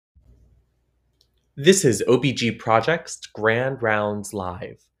This is OBG Project's Grand Rounds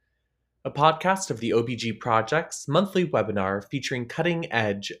Live, a podcast of the OBG Project's monthly webinar featuring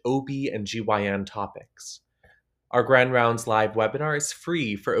cutting-edge OB and GYN topics. Our Grand Rounds Live webinar is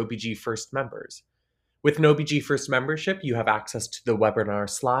free for OBG First members. With an OBG First membership, you have access to the webinar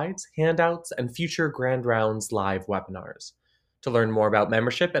slides, handouts, and future Grand Rounds Live webinars. To learn more about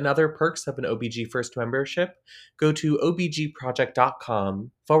membership and other perks of an OBG First membership, go to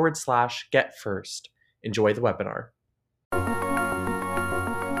obgproject.com/getfirst. Enjoy the webinar.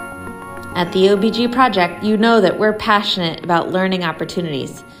 At the OBG Project, you know that we're passionate about learning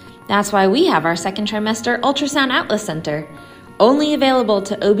opportunities. That's why we have our second trimester Ultrasound Atlas Center. Only available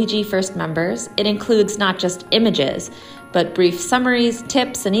to OBG First members, it includes not just images, but brief summaries,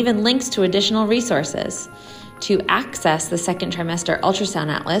 tips, and even links to additional resources. To access the second trimester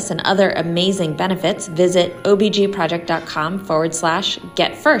Ultrasound Atlas and other amazing benefits, visit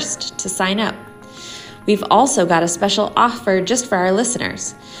obgproject.com/getfirst to sign up. We've also got a special offer just for our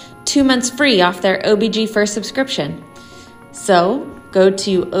listeners. 2 months free off their OBG First subscription. So go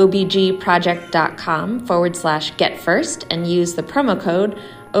to obgproject.com/getfirst and use the promo code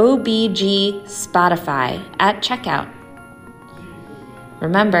OBGSpotify at checkout.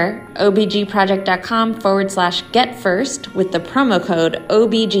 Remember, obgproject.com/getfirst with the promo code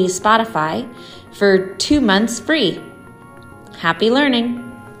OBGSpotify for 2 months free. Happy learning!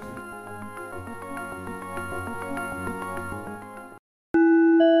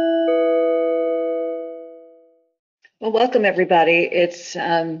 Well, welcome everybody. It's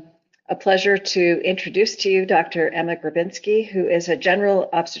a pleasure to introduce to you Dr. Emma Grabinski, who is a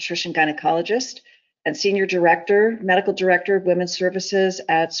general obstetrician gynecologist and senior director, medical director of women's services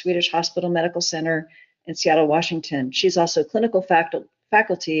at Swedish Hospital Medical Center in Seattle, Washington. She's also clinical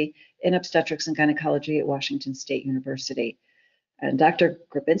faculty in obstetrics and gynecology at Washington State University. And Dr.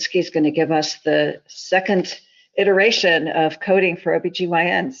 Grabinski is going to give us the second iteration of coding for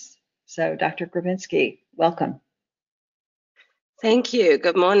OBGYNs. So Dr. Grabinski, welcome. Thank you.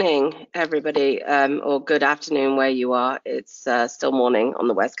 Good morning, everybody, or good afternoon where you are. It's still morning on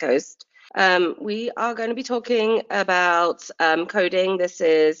the West Coast. We are going to be talking about coding. This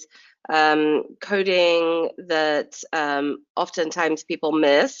is coding that oftentimes people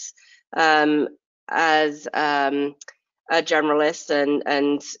miss as a generalist,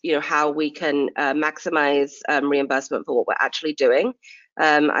 and you know how we can maximize reimbursement for what we're actually doing.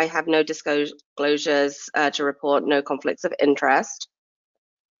 I have no disclosures to report, no conflicts of interest.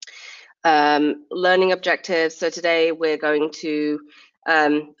 Learning objectives. So today we're going to,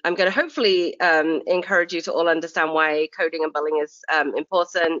 I'm going to hopefully encourage you to all understand why coding and billing is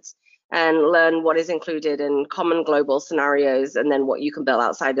important, and learn what is included in common global scenarios, and then what you can bill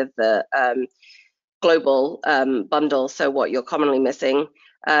outside of the global bundle, so what you're commonly missing.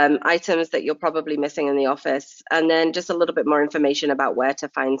 Items that you're probably missing in the office, and then just a little bit more information about where to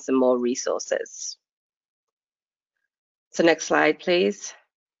find some more resources. So next slide, please.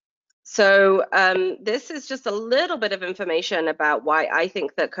 So this is just a little bit of information about why I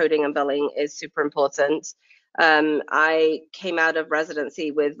think that coding and billing is super important. I came out of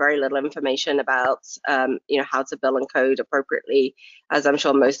residency with very little information about you know, how to bill and code appropriately, as I'm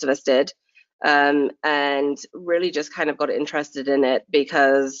sure most of us did. And really just kind of got interested in it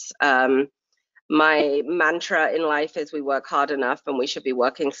because my mantra in life is we work hard enough and we should be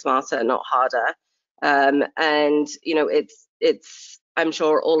working smarter, not harder. And you know, it's I'm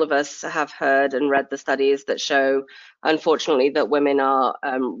sure all of us have heard and read the studies that show, unfortunately, that women are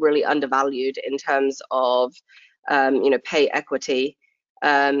really undervalued in terms of you know, pay equity.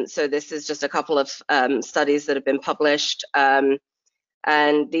 So this is just a couple of studies that have been published.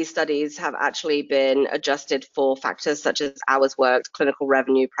 And these studies have actually been adjusted for factors such as hours worked, clinical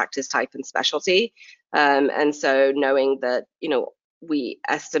revenue, practice type, and specialty. And so knowing that, you know, we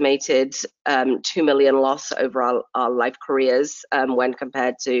estimated 2 million loss over our life careers when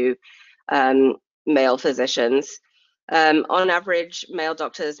compared to male physicians. On average, male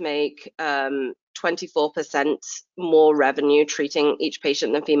doctors make 24% more revenue treating each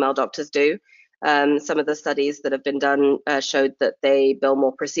patient than female doctors do. Some of the studies that have been done showed that they bill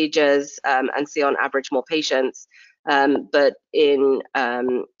more procedures and see on average more patients, but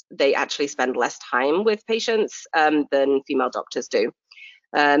they actually spend less time with patients than female doctors do.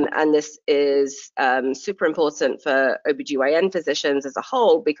 And this is super important for OBGYN physicians as a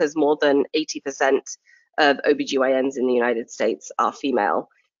whole, because more than 80% of OBGYNs in the United States are female.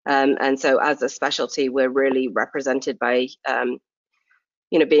 And so as a specialty, we're really represented by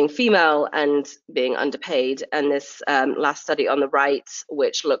you know, being female and being underpaid. And this last study on the right,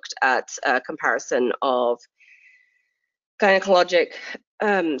 which looked at a comparison of gynecologic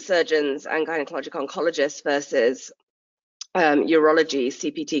surgeons and gynecologic oncologists versus urology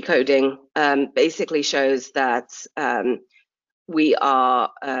CPT coding basically shows that we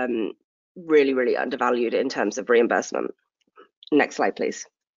are really, really undervalued in terms of reimbursement. Next slide, please.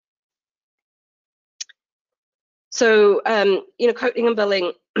 So, coding and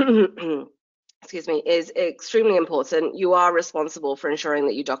billing, excuse me, is extremely important. You are responsible for ensuring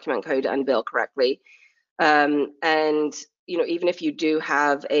that you document, code, and bill correctly. And even if you do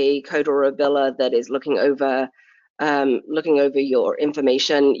have a coder or a biller that is looking over your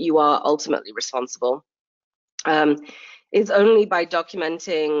information, you are ultimately responsible. It's only by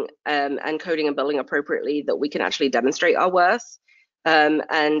documenting and coding and billing appropriately that we can actually demonstrate our worth.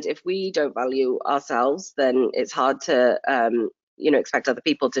 And if we don't value ourselves, then it's hard to expect other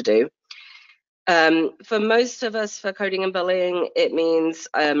people to do. For most of us, for coding and billing, it means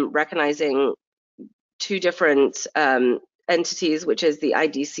recognizing two different entities, which is the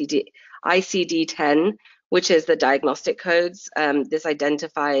ICD-10, which is the diagnostic codes. This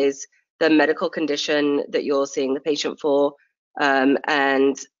identifies the medical condition that you're seeing the patient for,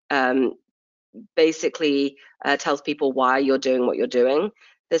 and basically tells people why you're doing what you're doing.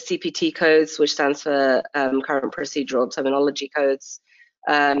 The CPT codes, which stands for current procedural terminology codes,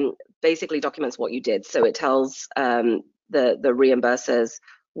 basically documents what you did. So it tells the reimbursers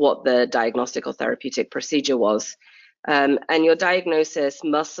what the diagnostic or therapeutic procedure was. And your diagnosis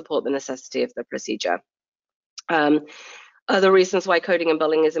must support the necessity of the procedure. Other reasons why coding and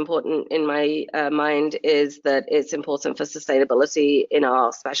billing is important in my mind is that it's important for sustainability in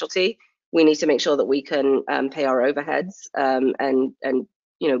our specialty. We need to make sure that we can pay our overheads and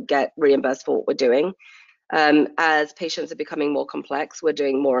get reimbursed for what we're doing. As patients are becoming more complex, we're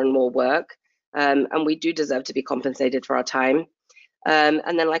doing more and more work, and we do deserve to be compensated for our time.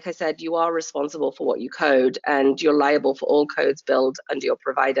 And then, like I said, you are responsible for what you code, and you're liable for all codes billed under your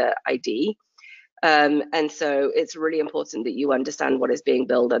provider ID. And so it's really important that you understand what is being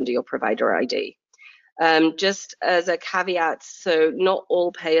billed under your provider ID. Just as a caveat, so not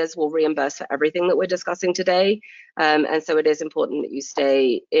all payers will reimburse for everything that we're discussing today. And so it is important that you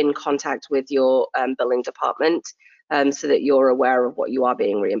stay in contact with your billing department so that you're aware of what you are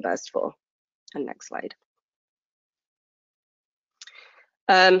being reimbursed for. And next slide.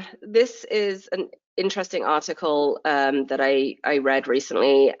 This is an interesting article that I read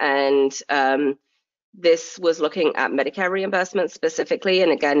recently, and this was looking at Medicare reimbursement specifically,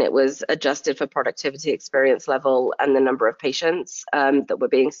 and again, it was adjusted for productivity, experience level, and the number of patients that were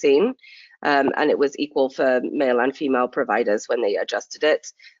being seen, and it was equal for male and female providers when they adjusted it,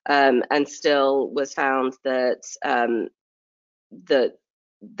 and still was found that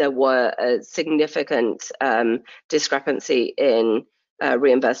there were a significant discrepancy in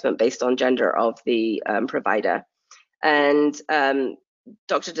reimbursement based on gender of the provider. And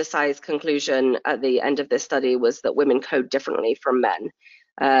Dr. Desai's conclusion at the end of this study was that women code differently from men.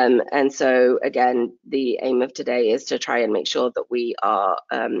 And so, again, the aim of today is to try and make sure that we are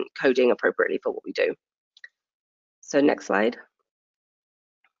coding appropriately for what we do. So next slide.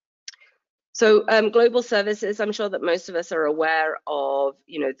 So global services, I'm sure that most of us are aware of,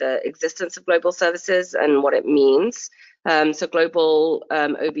 the existence of global services and what it means. So global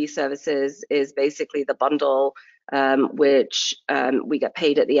OB services is basically the bundle which we get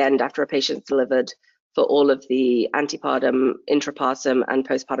paid at the end after a patient's delivered for all of the antepartum, intrapartum, and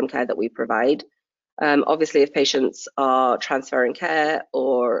postpartum care that we provide. Obviously, if patients are transferring care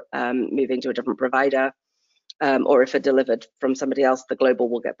or moving to a different provider, or if they're delivered from somebody else, the global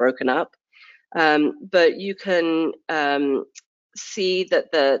will get broken up. But you can see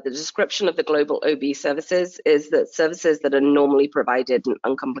that the description of the global OB services is that services that are normally provided in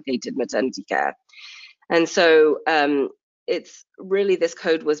uncomplicated maternity care. And so it's really, this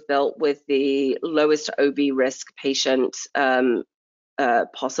code was built with the lowest OB risk patient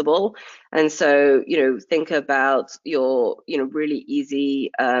possible. And so, think about your, really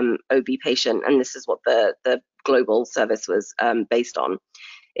easy OB patient, and this is what the global service was based on.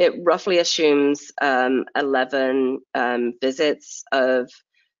 It roughly assumes 11 visits of,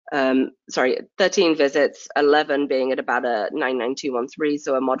 13 visits, 11 being at about a 99213,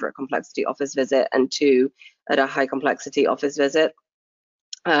 so a moderate complexity office visit, and 2 at a high complexity office visit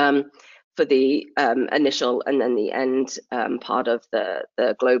for the initial and then the end part of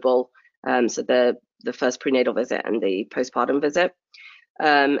the global, so the first prenatal visit and the postpartum visit.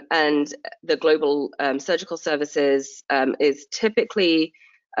 And the global surgical services is typically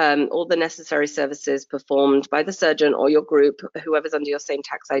all the necessary services performed by the surgeon or your group, whoever's under your same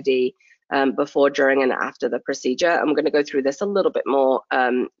tax ID, before, during, and after the procedure. I'm going to go through this a little bit more,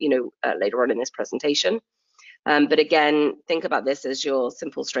 later on in this presentation. But again, think about this as your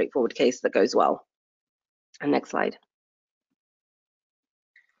simple, straightforward case that goes well. And next slide.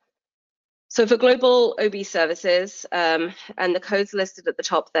 So for global OB services, and the codes listed at the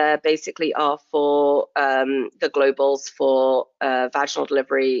top there basically are for the globals for vaginal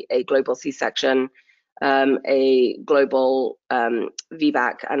delivery, a global C-section, a global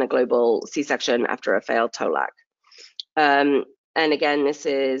VBAC, and a global C-section after a failed TOLAC. And again, this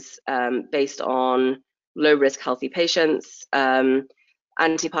is based on low-risk healthy patients.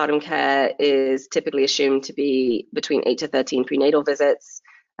 Antepartum care is typically assumed to be between 8 to 13 prenatal visits.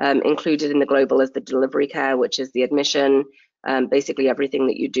 Included in the global is the delivery care, which is the admission, basically everything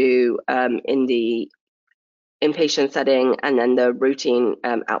that you do in the inpatient setting, and then the routine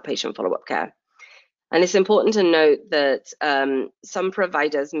outpatient follow-up care. And it's important to note that some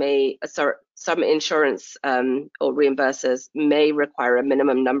providers may, some insurance or reimbursers may require a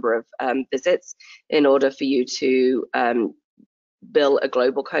minimum number of visits in order for you to bill a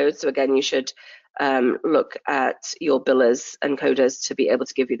global code. So again, you should look at your billers and coders to be able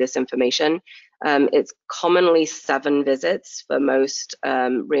to give you this information. It's commonly 7 visits for most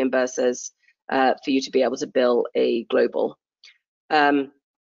reimbursers for you to be able to bill a global. And,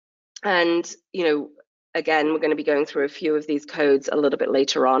 you know, again, we're going to be going through a few of these codes a little bit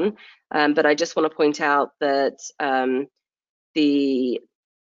later on, but I just want to point out that the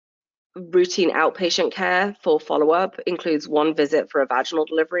routine outpatient care for follow-up includes 1 visit for a vaginal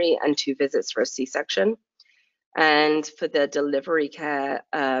delivery and 2 visits for a C-section. And for the delivery care,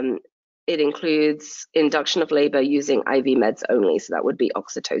 it includes induction of labor using IV meds only, so that would be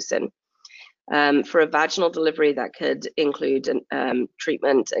oxytocin. For a vaginal delivery, that could include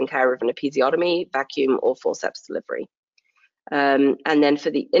treatment and care of an episiotomy, vacuum, or forceps delivery. And then for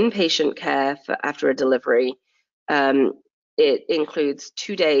the inpatient care for after a delivery, it includes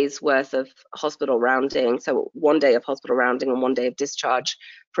 2 days worth of hospital rounding, so 1 day of hospital rounding and 1 day of discharge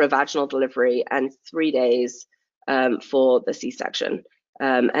for a vaginal delivery, and 3 days for the C-section.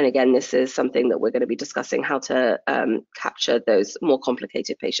 And again, this is something that we're going to be discussing, how to capture those more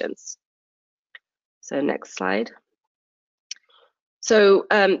complicated patients. So next slide. So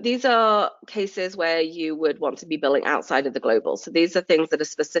these are cases where you would want to be billing outside of the global. So these are things that are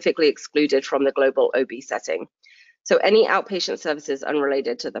specifically excluded from the global OB setting. So any outpatient services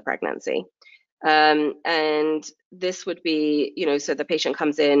unrelated to the pregnancy. And this would be, you know, so the patient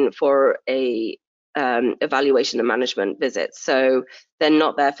comes in for a evaluation and management visit. So they're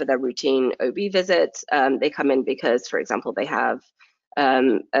not there for their routine OB visit. They come in because, for example, they have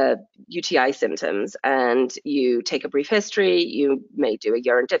UTI symptoms, and you take a brief history, you may do a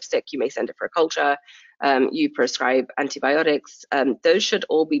urine dipstick, you may send it for a culture, you prescribe antibiotics. Those should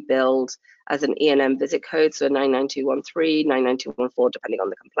all be billed as an E&M visit code, so 99213, 99214, depending on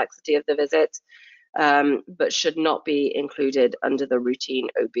the complexity of the visit, but should not be included under the routine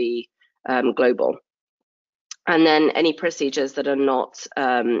OB global. And then any procedures that are not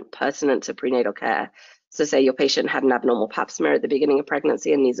pertinent to prenatal care. So say your patient had an abnormal pap smear at the beginning of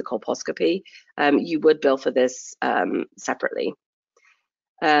pregnancy and needs a colposcopy, you would bill for this separately.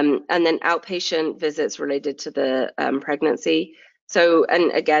 And then outpatient visits related to the pregnancy. So,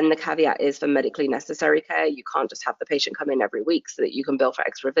 and again, the caveat is for medically necessary care. You can't just have the patient come in every week so that you can bill for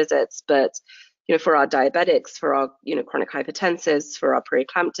extra visits. But, you know, for our diabetics, for our, you know, chronic hypertensives, for our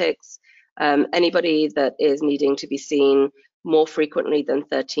preeclamptics, anybody that is needing to be seen more frequently than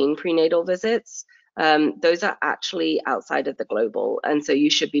 13 prenatal visits, those are actually outside of the global. And so you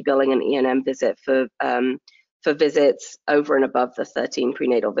should be billing an E&M visit for visits over and above the 13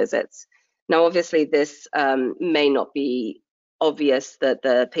 prenatal visits. Now, obviously, this may not be obvious that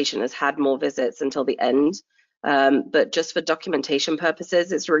the patient has had more visits until the end, but just for documentation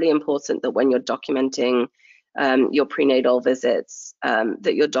purposes, it's really important that when you're documenting your prenatal visits,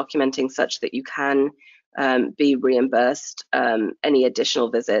 that you're documenting such that you can be reimbursed any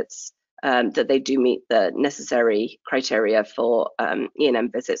additional visits, that they do meet the necessary criteria for E&M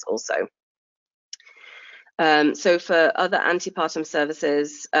visits also. So for other antepartum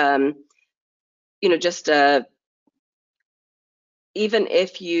services, you know, just even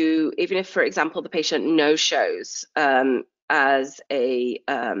if, for example, the patient no-shows as a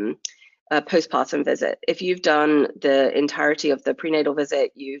postpartum visit, if you've done the entirety of the prenatal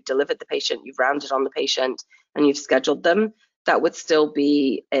visit, you've delivered the patient, you've rounded on the patient, and you've scheduled them, that would still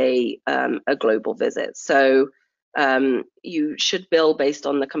be a global visit. So you should bill based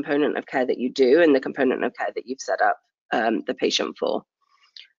on the component of care that you do and the component of care that you've set up the patient for.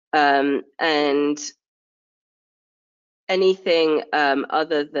 And anything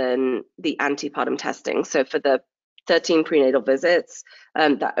other than the antepartum testing. So for the 13 prenatal visits.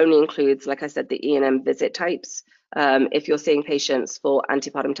 That only includes, like I said, the E&M visit types. If you're seeing patients for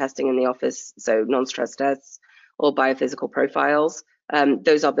antepartum testing in the office, so non-stress tests or biophysical profiles,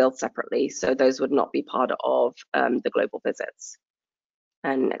 those are billed separately. So those would not be part of the global visits.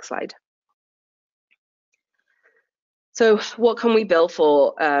 And next slide. So what can we bill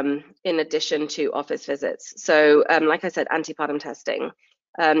for in addition to office visits? So like I said, antepartum testing.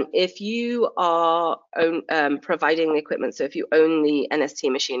 If you are providing the equipment, so if you own the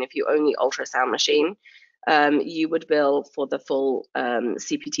NST machine, if you own the ultrasound machine, you would bill for the full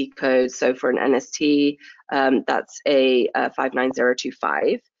CPT code. So for an NST, that's a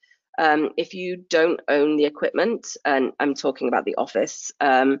 59025. If you don't own the equipment, and I'm talking about the office,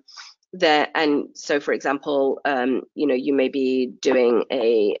 and so for example, you may be doing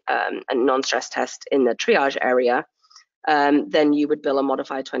a non-stress test in the triage area, then you would bill a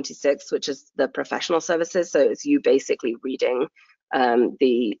modified 26, which is the professional services. So it's you basically reading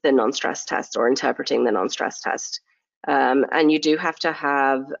the non-stress test or interpreting the non-stress test. And you do have to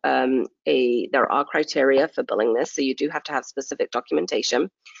have there are criteria for billing this. So you do have to have specific documentation.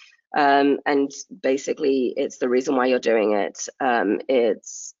 And basically, it's the reason why you're doing it.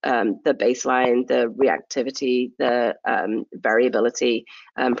 It's the baseline, the reactivity, the variability,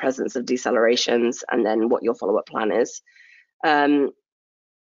 presence of decelerations, and then what your follow-up plan is. And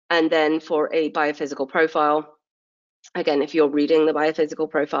then for a biophysical profile, again, if you're reading the biophysical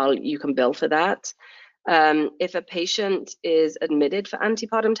profile, you can bill for that. If a patient is admitted for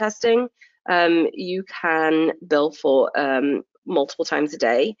antepartum testing, you can bill for multiple times a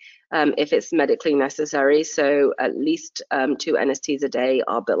day if it's medically necessary. So at least 2 NSTs a day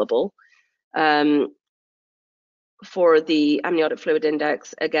are billable. For the amniotic fluid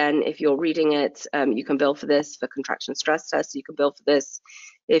index, again, if you're reading it, you can bill for this. For contraction stress tests, you can bill for this.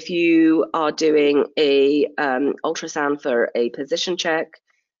 If you are doing a ultrasound for a position check,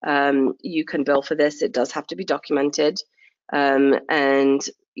 you can bill for this. It does have to be documented. And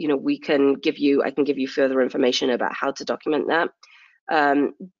I can give you further information about how to document that.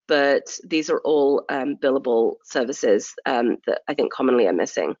 But these are all billable services that I think commonly are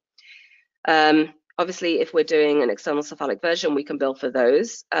missing. Obviously, if we're doing an external cephalic version, we can bill for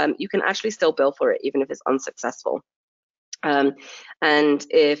those. You can actually still bill for it even if it's unsuccessful. And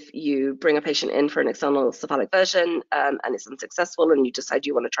if you bring a patient in for an external cephalic version and it's unsuccessful and you decide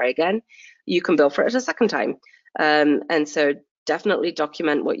you want to try again, you can bill for it a second time. And so definitely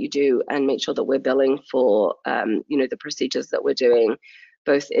document what you do and make sure that we're billing for the procedures that we're doing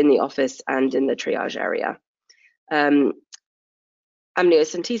both in the office and in the triage area.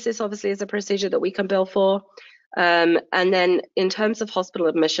 Amniocentesis obviously is a procedure that we can bill for. And then in terms of hospital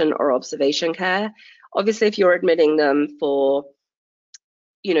admission or observation care, obviously if you're admitting them for,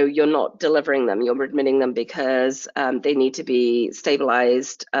 you're not delivering them, you're admitting them because they need to be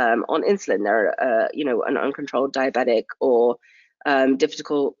stabilized on insulin. They're, an uncontrolled diabetic or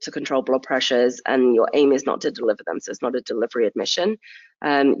difficult to control blood pressures, and your aim is not to deliver them, so it's not a delivery admission.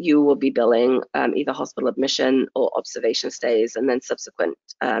 You will be billing either hospital admission or observation stays and then subsequent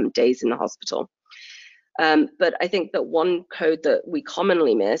days in the hospital. But I think that one code that we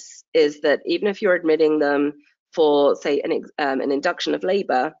commonly miss is that even if you're admitting them for, say, an induction of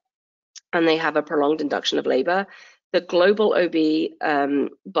labor, and they have a prolonged induction of labor, the global OB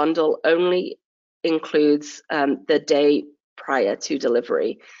bundle only includes the day prior to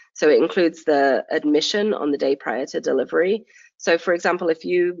delivery. So it includes the admission on the day prior to delivery. So for example, if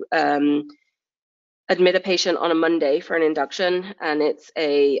you admit a patient on a Monday for an induction and it's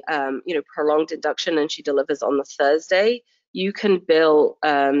a prolonged induction and she delivers on the Thursday, you can bill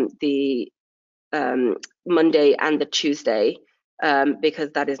the Monday and the Tuesday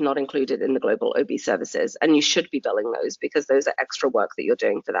because that is not included in the global OB services, and you should be billing those because those are extra work that you're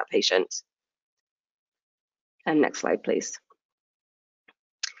doing for that patient. And next slide, please.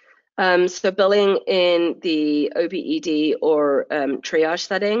 So billing in the OB/ED or triage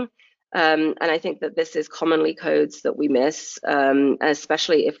setting, and I think that this is commonly codes that we miss,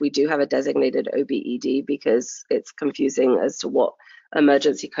 especially if we do have a designated OB/ED, because it's confusing as to what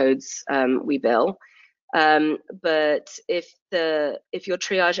emergency codes we bill. But if your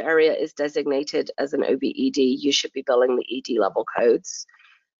triage area is designated as an OB/ED, you should be billing the ED level codes.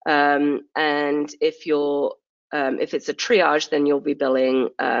 And if it's a triage, then you'll be billing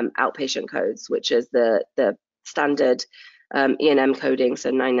outpatient codes, which is the standard E&M coding,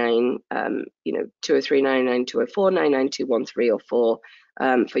 so 99, 203, 99, 204, 99, 213, or 4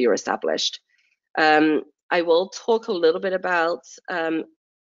 for your established. I will talk a little bit about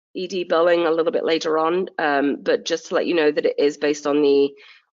ED billing a little bit later on, but just to let you know that it is based on the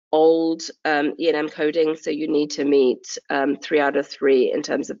old E&M coding, so you need to meet 3 out of 3 in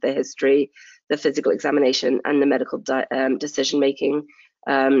terms of the history, the physical examination, and the medical decision making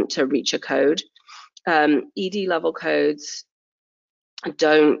to reach a code. ED level codes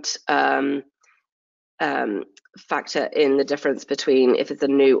don't factor in the difference between if it's a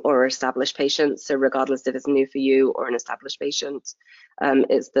new or established patient. So regardless if it's new for you or an established patient,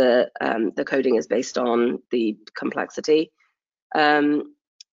 it's the coding is based on the complexity.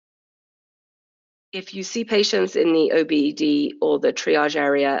 If you see patients in the OB/ED or the triage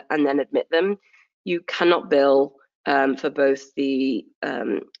area and then admit them, you cannot bill for both the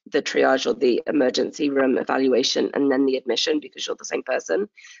triage or the emergency room evaluation and then the admission, because you're the same person,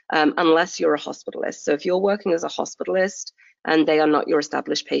 unless you're a hospitalist. So if you're working as a hospitalist and they are not your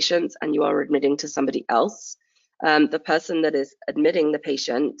established patients and you are admitting to somebody else, the person that is admitting the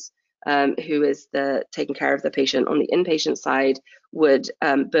patient, who is taking care of the patient on the inpatient side, would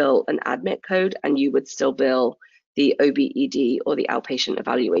bill an admit code, and you would still bill the OB/ED or the outpatient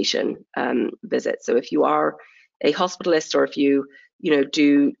evaluation visit. So if you are a hospitalist, or if you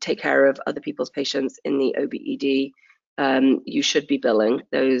do take care of other people's patients in the OB/ED, you should be billing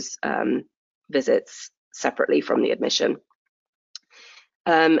those visits separately from the admission.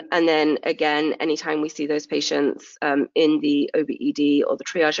 And then again, anytime we see those patients in the OB/ED or the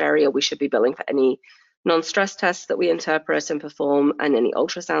triage area, we should be billing for any non-stress tests that we interpret and perform, and any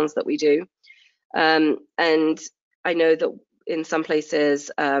ultrasounds that we do. And I know that in some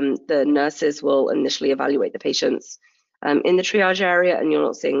places, the nurses will initially evaluate the patients in the triage area, and you're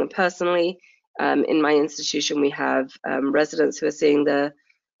not seeing them personally. In my institution, we have residents who are seeing the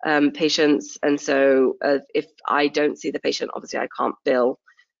patients, and so if I don't see the patient, obviously I can't bill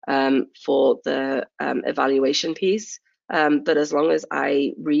for the evaluation piece, but as long as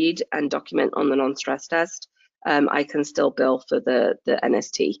I read and document on the non-stress test, I can still bill for the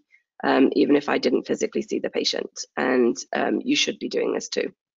NST, even if I didn't physically see the patient, and you should be doing this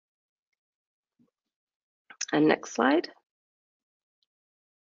too. And next slide.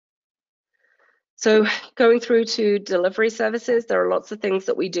 So going through to delivery services, there are lots of things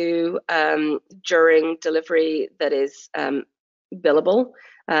that we do during delivery that is billable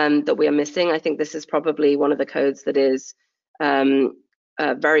that we are missing. I think this is probably one of the codes that is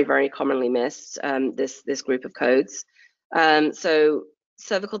very, very commonly missed, this group of codes. So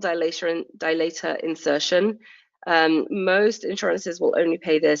cervical dilator insertion. Most insurances will only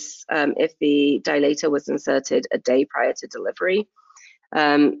pay this if the dilator was inserted a day prior to delivery.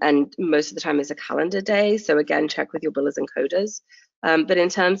 And most of the time is a calendar day. So again, check with your billers and coders. But in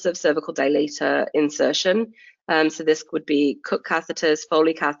terms of cervical dilator insertion, so this would be Cook catheters,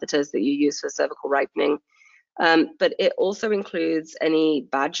 Foley catheters that you use for cervical ripening. But it also includes any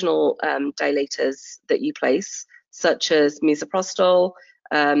vaginal dilators that you place, such as misoprostol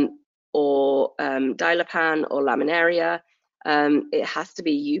or Dilapan or Laminaria. It has to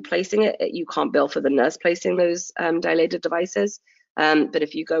be you placing it. You can't bill for the nurse placing those dilator devices. But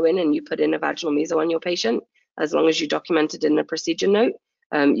if you go in and you put in a vaginal meso on your patient, as long as you document it in the procedure note,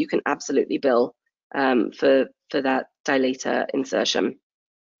 you can absolutely bill for that dilator insertion.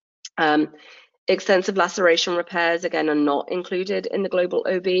 Extensive laceration repairs, again, are not included in the global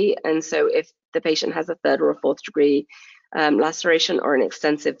OB. And so if the patient has a 3rd or a 4th degree laceration, or an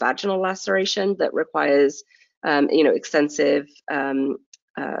extensive vaginal laceration that requires extensive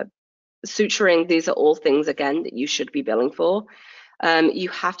suturing, these are all things, again, that you should be billing for. You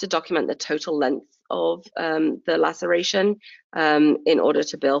have to document the total length of the laceration in order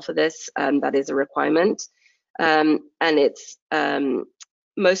to bill for this. That is a requirement. And it's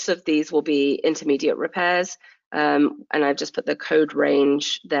most of these will be intermediate repairs. And I've just put the code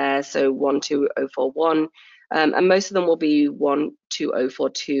range there, so 12041. And most of them will be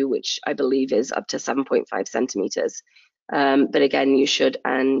 12042, which I believe is up to 7.5 centimeters. But again, you should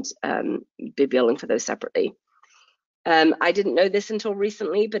be billing for those separately. I didn't know this until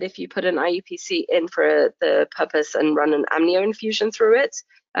recently, but if you put an IUPC in for the purpose and run an amnio infusion through it,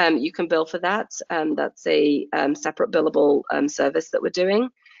 you can bill for that. That's a separate billable service that we're doing.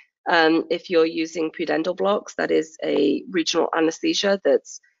 If you're using pudendal blocks, that is a regional anesthesia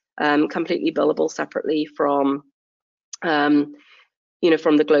that's completely billable separately from, from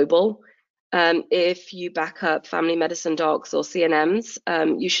the global. If you back up family medicine docs or CNMs,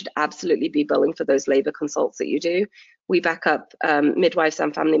 you should absolutely be billing for those labor consults that you do. We back up midwives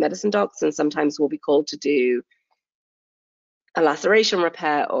and family medicine docs, and sometimes we'll be called to do a laceration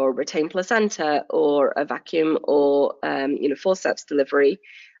repair or retained placenta or a vacuum or forceps delivery.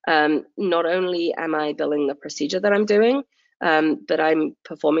 Not only am I billing the procedure that I'm doing, but I'm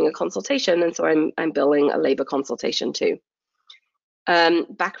performing a consultation, and so I'm billing a labor consultation too.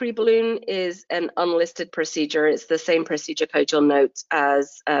 Bakri balloon is an unlisted procedure. It's the same procedure code you'll note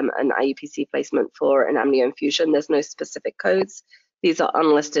as an IUPC placement for an amnio infusion. There's no specific codes. These are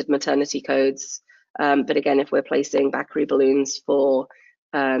unlisted maternity codes. But again, if we're placing Bakri balloons for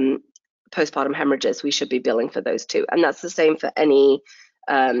postpartum hemorrhages, we should be billing for those too. And that's the same for any,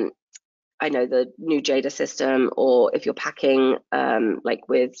 I know the new JADA system, or if you're packing like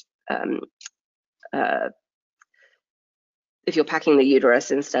with if you're packing the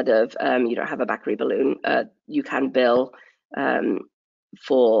uterus instead of you don't have a Bakri balloon, you can bill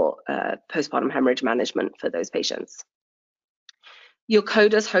for postpartum hemorrhage management for those patients. Your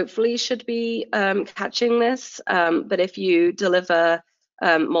coders hopefully should be catching this, but if you deliver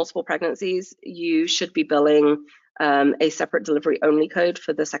multiple pregnancies, you should be billing a separate delivery only code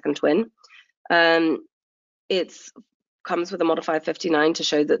for the second twin. It comes with a modifier 59 to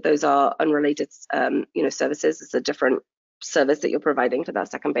show that those are unrelated services. It's a different service that you're providing for that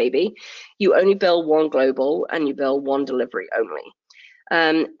second baby. You only bill one global and you bill one delivery only.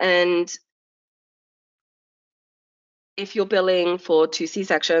 And if you're billing for 2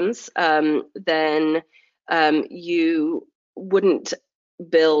 C-sections, then you wouldn't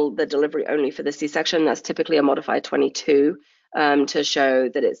bill the delivery only for the C-section. That's typically a modified 22 to show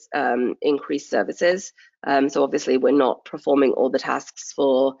that it's increased services. So obviously we're not performing all the tasks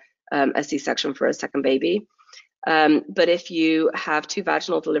for a C-section for a second baby. But if you have 2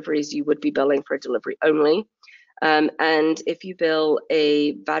 vaginal deliveries, you would be billing for a delivery only. And if you do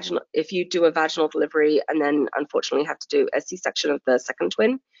a vaginal delivery and then unfortunately have to do a C-section of the second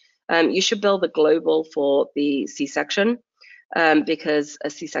twin, you should bill the global for the C-section because a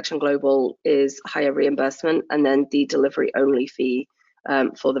C-section global is higher reimbursement, and then the delivery only fee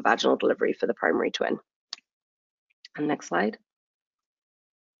for the vaginal delivery for the primary twin. And next slide.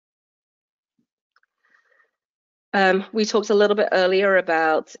 We talked a little bit earlier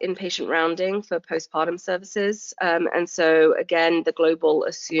about inpatient rounding for postpartum services. And so again, the global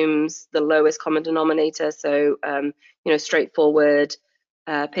assumes the lowest common denominator, so straightforward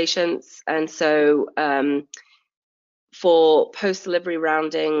patients. And so for post-delivery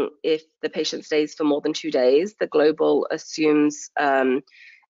rounding, if the patient stays for more than 2 days, the global assumes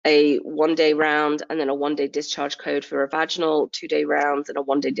a 1-day round and then a 1-day discharge code for a vaginal, 2-day rounds, and a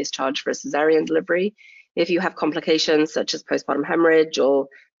 1-day discharge for a cesarean delivery. If you have complications such as postpartum hemorrhage or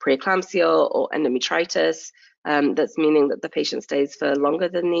preeclampsia or endometritis, that's meaning that the patient stays for longer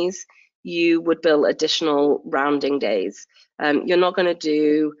than these, you would bill additional rounding days. You're not going to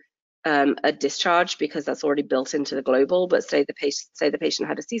do a discharge because that's already built into the global, but say the patient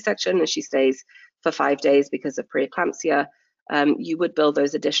had a C-section and she stays for 5 days because of preeclampsia, you would bill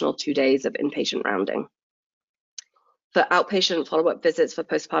those additional 2 days of inpatient rounding. For outpatient follow-up visits for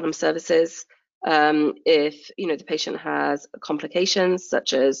postpartum services, if the patient has complications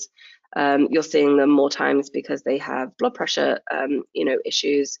such as you're seeing them more times because they have blood pressure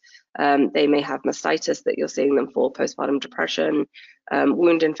issues, they may have mastitis that you're seeing them for, postpartum depression,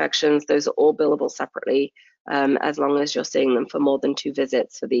 wound infections, those are all billable separately as long as you're seeing them for more than 2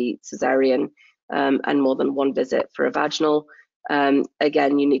 visits for the cesarean and more than 1 visit for a vaginal.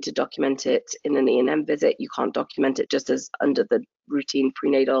 Again, you need to document it in an E&M visit. You can't document it just as under the routine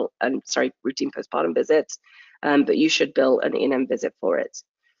routine postpartum visit, but you should bill an E&M visit for it.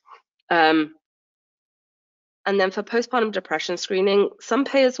 And then for postpartum depression screening, some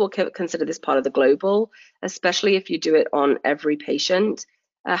payers will consider this part of the global, especially if you do it on every patient.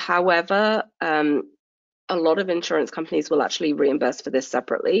 However, a lot of insurance companies will actually reimburse for this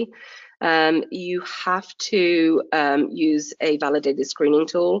separately. You have to use a validated screening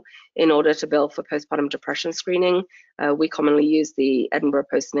tool in order to bill for postpartum depression screening. We commonly use the Edinburgh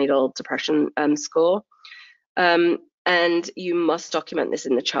Postnatal Depression score. And you must document this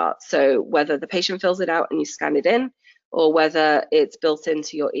in the chart. So whether the patient fills it out and you scan it in, or whether it's built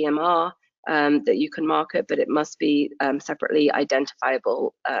into your EMR that you can mark it, but it must be separately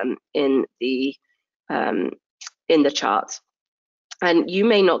identifiable in the chart. And you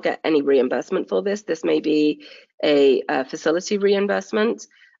may not get any reimbursement for this. This may be a facility reimbursement,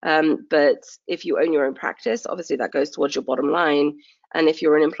 but if you own your own practice, obviously that goes towards your bottom line. And if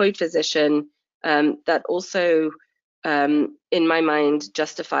you're an employed physician, that also, in my mind,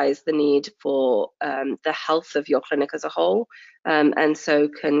 justifies the need for the health of your clinic as a whole, and so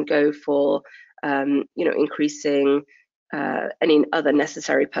can go for increasing any other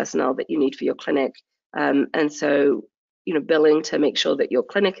necessary personnel that you need for your clinic. And so billing to make sure that your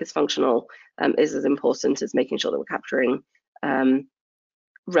clinic is functional is as important as making sure that we're capturing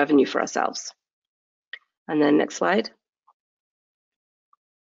revenue for ourselves. And then next slide.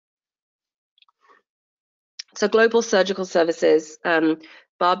 So global surgical services,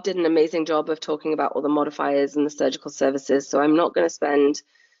 Barb did an amazing job of talking about all the modifiers and the surgical services. So I'm not going to spend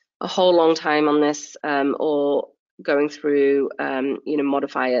a whole long time on this or going through,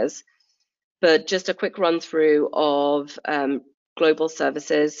 modifiers, but just a quick run through of global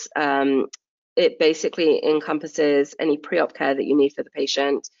services. It basically encompasses any pre-op care that you need for the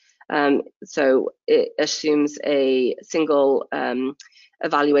patient. So it assumes a single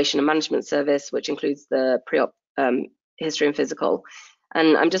evaluation and management service, which includes the pre-op history and physical.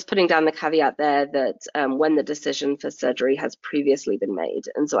 And I'm just putting down the caveat there that when the decision for surgery has previously been made.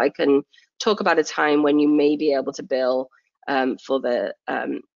 And so I can talk about a time when you may be able to bill for the,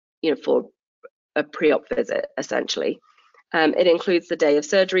 for a pre-op visit, essentially. It includes the day of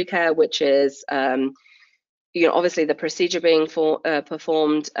surgery care, which is, obviously the procedure being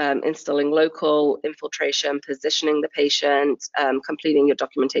performed, installing local infiltration, positioning the patient, completing your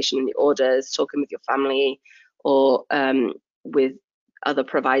documentation in the orders, talking with your family or with other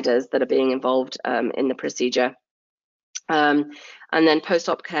providers that are being involved in the procedure. And then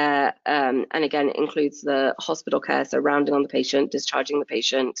post-op care, and again, it includes the hospital care, so rounding on the patient, discharging the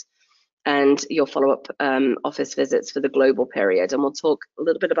patient, and your follow-up office visits for the global period. And we'll talk a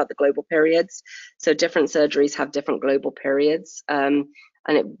little bit about the global periods. So different surgeries have different global periods, and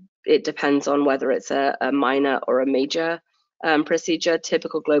it depends on whether it's a minor or a major procedure.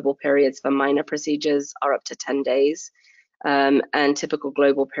 Typical global periods for minor procedures are up to 10 days. And typical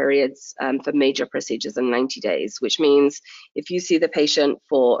global periods for major procedures are 90 days, which means if you see the patient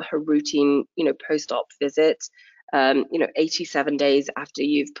for her routine, post-op visit, 87 days after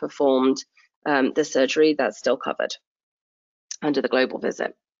you've performed the surgery, that's still covered under the global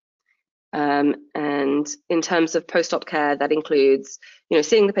visit. And in terms of post-op care, that includes,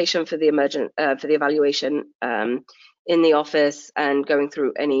 seeing the patient for the for the evaluation in the office and going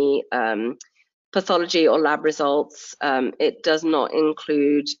through any pathology or lab results. It does not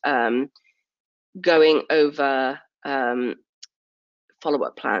include going over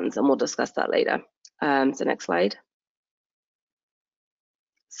follow-up plans, and we'll discuss that later. So next slide.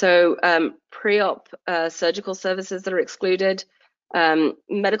 So pre-op surgical services that are excluded,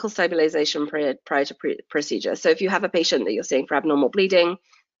 medical stabilization prior to procedure. So if you have a patient that you're seeing for abnormal bleeding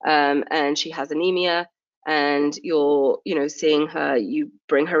and she has anemia, and you're seeing her, you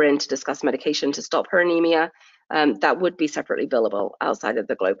bring her in to discuss medication to stop her anemia, that would be separately billable outside of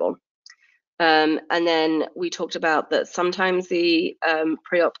the global. And then we talked about that sometimes the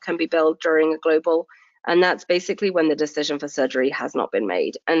pre-op can be billed during a global, and that's basically when the decision for surgery has not been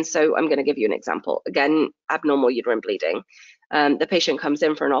made. And so I'm going to give you an example. Again, abnormal uterine bleeding. The patient comes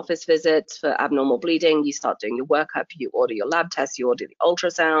in for an office visit for abnormal bleeding. You start doing your workup, you order your lab tests, you order the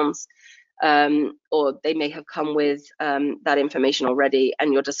ultrasounds. Or they may have come with that information already,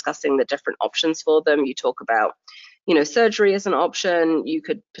 and you're discussing the different options for them. You talk about, surgery as an option. You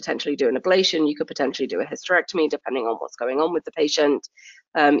could potentially do an ablation. You could potentially do a hysterectomy, depending on what's going on with the patient.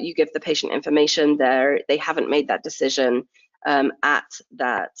 You give the patient information there. They haven't made that decision at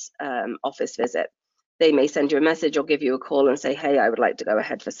that office visit. They may send you a message or give you a call and say, hey, I would like to go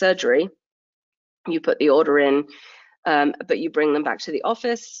ahead for surgery. You put the order in, but you bring them back to the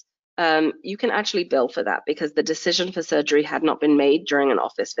office. You can actually bill for that because the decision for surgery had not been made during an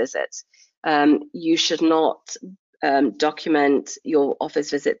office visit. You should not document your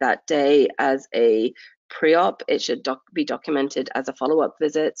office visit that day as a pre-op. It should be documented as a follow-up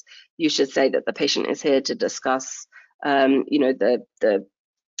visit. You should say that the patient is here to discuss, the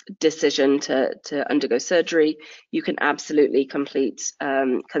decision to undergo surgery. You can absolutely complete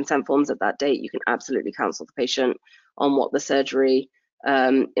consent forms at that date. You can absolutely counsel the patient on what the surgery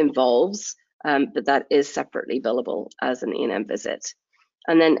involves, but that is separately billable as an E&M visit.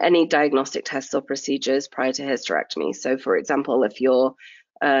 And then any diagnostic tests or procedures prior to hysterectomy. So for example, if you're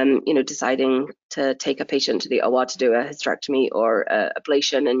deciding to take a patient to the OR to do a hysterectomy or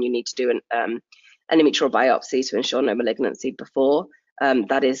ablation, and you need to do an endometrial biopsy to ensure no malignancy before,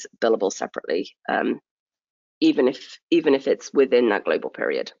 that is billable separately, even if it's within that global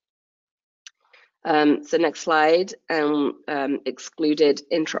period. So next slide, excluded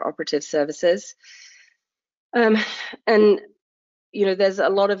intraoperative services. And there's a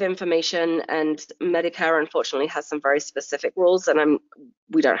lot of information, and Medicare unfortunately has some very specific rules, and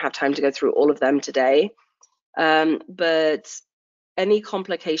we don't have time to go through all of them today. But any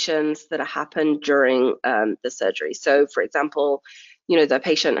complications that happen during the surgery. So for example, the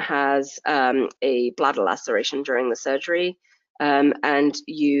patient has a bladder laceration during the surgery, and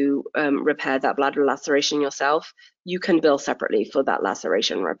you repair that bladder laceration yourself, you can bill separately for that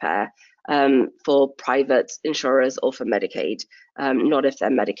laceration repair for private insurers or for Medicaid, not if they're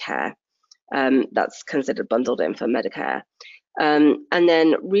Medicare. that's considered bundled in for Medicare. And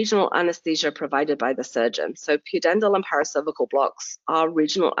then regional anesthesia provided by the surgeon. So pudendal and paracervical blocks are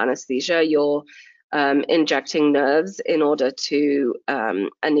regional anesthesia. You're injecting nerves in order to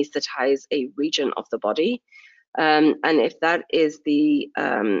anesthetize a region of the body. And if that is the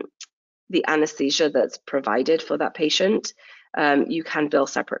anesthesia that's provided for that patient, you can bill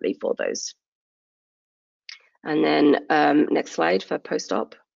separately for those. And then next slide for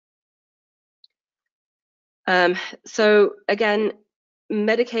post-op. So again,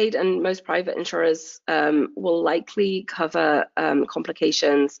 Medicaid and most private insurers will likely cover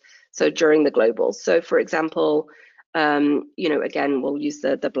complications, so during the global. So for example, again, we'll use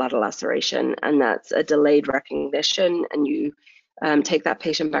the bladder laceration, and that's a delayed recognition, and you take that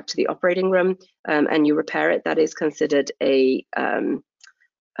patient back to the operating room and you repair it. That is considered a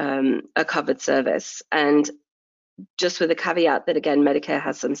covered service. And just with a caveat that, again, Medicare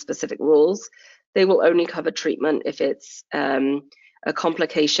has some specific rules. They will only cover treatment if it's a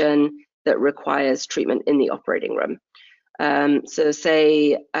complication that requires treatment in the operating room. So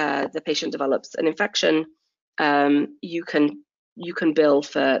say the patient develops an infection, you can bill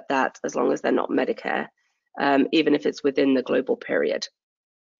for that as long as they're not Medicare, even if it's within the global period.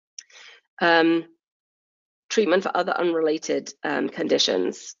 Treatment for other unrelated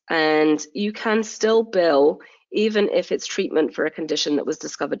conditions, and you can still bill even if it's treatment for a condition that was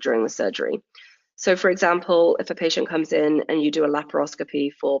discovered during the surgery. So for example, if a patient comes in and you do a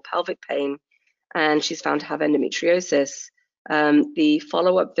laparoscopy for pelvic pain and she's found to have endometriosis, the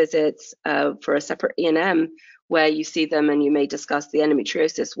follow-up visits for a separate E&M where you see them and you may discuss the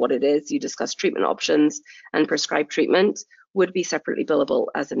endometriosis, what it is, you discuss treatment options and prescribe treatment, would be separately billable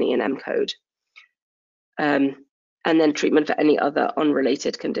as an E&M code. And then treatment for any other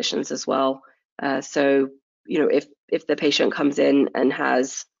unrelated conditions as well. So, if the patient comes in and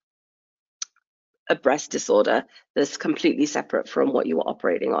has a breast disorder that's completely separate from what you were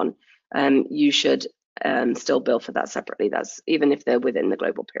operating on, you should still bill for that separately. That's even if they're within the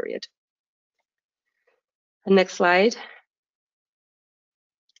global period. And next slide.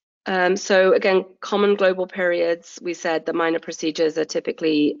 So again, common global periods, we said the minor procedures are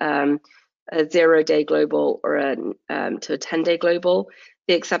typically a 0-day global or to a 10-day global.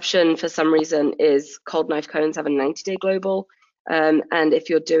 The exception for some reason is cold knife cones have a 90-day global. And if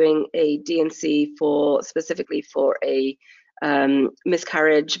you're doing a D&C specifically for a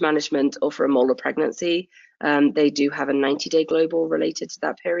miscarriage management or for a molar pregnancy, they do have a 90-day global related to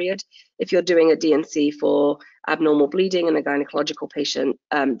that period. If you're doing a D&C for abnormal bleeding in a gynecological patient,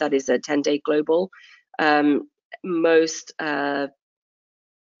 that is a 10-day global. Most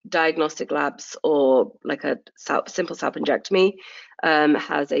diagnostic labs or like a simple salpingectomy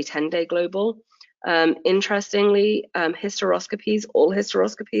has a 10-day global. Interestingly, hysteroscopies, all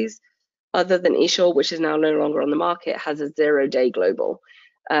hysteroscopies, other than Essure, which is now no longer on the market, has a 0-day global.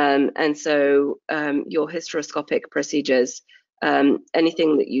 And so your hysteroscopic procedures,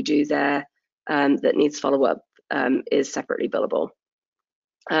 anything that you do there that needs follow-up is separately billable.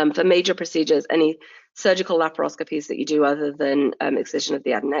 For major procedures, any surgical laparoscopies that you do other than excision of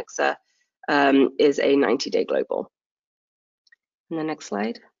the adnexa is a 90-day global. And the next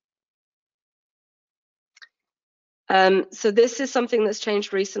slide. So this is something that's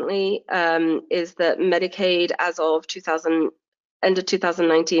changed recently, is that Medicaid, as of end of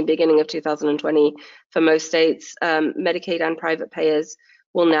 2019, beginning of 2020, for most states, Medicaid and private payers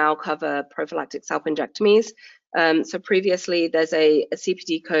will now cover prophylactic salpingectomies. So previously, there's a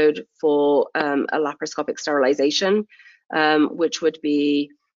CPT code for a laparoscopic sterilization, which would be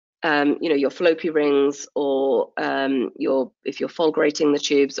your Fallopi rings, or if you're fulgurating the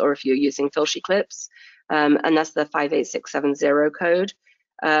tubes, or if you're using Filshie clips. And that's the 58670 code.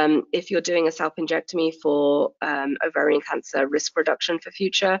 If you're doing a salpingectomy for ovarian cancer risk reduction for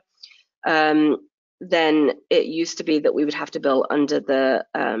future, then it used to be that we would have to bill under the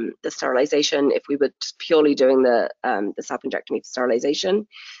sterilization if we were purely doing the salpingectomy for sterilization.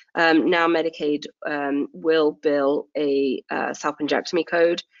 Now Medicaid will bill a salpingectomy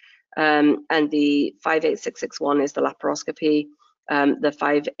code, and the 58661 is the laparoscopy. The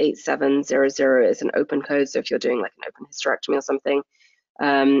 58700 is an open code, so if you're doing like an open hysterectomy or something,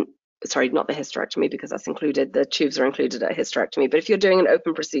 sorry, not the hysterectomy because that's included, the tubes are included at hysterectomy, but if you're doing an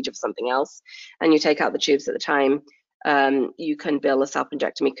open procedure for something else and you take out the tubes at the time, you can bill a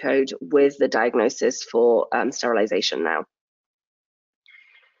salpingectomy code with the diagnosis for sterilization now.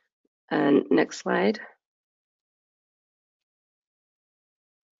 And next slide.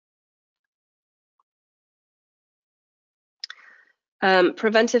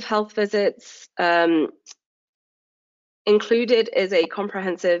 Preventive health visits. Included is a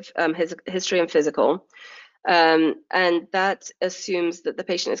comprehensive history and physical, and that assumes that the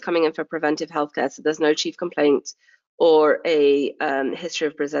patient is coming in for preventive healthcare, so there's no chief complaint or a history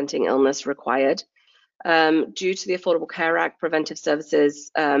of presenting illness required. Due to the Affordable Care Act, preventive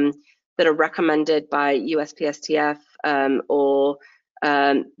services that are recommended by USPSTF or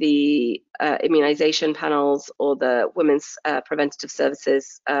the immunization panels or the Women's Preventative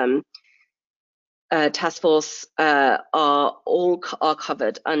Services Task Force are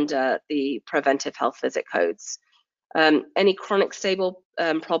covered under the preventive health visit codes. Any chronic stable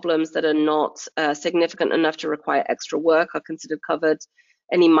problems that are not significant enough to require extra work are considered covered.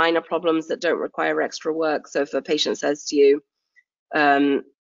 Any minor problems that don't require extra work. So if a patient says to you,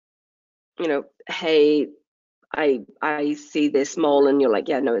 you know, hey, I see this mole, and you're like,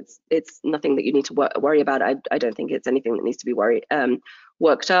 yeah, no, it's nothing that you need to worry about. I don't think it's anything that needs to be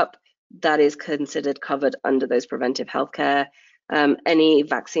worked up. That is considered covered under those preventive healthcare. Any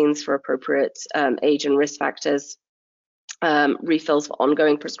vaccines for appropriate age and risk factors, refills for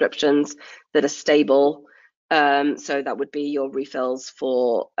ongoing prescriptions that are stable. So that would be your refills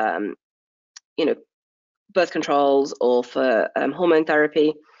for, you know, birth controls or for hormone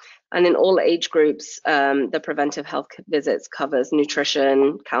therapy. And in all age groups, the preventive health visits covers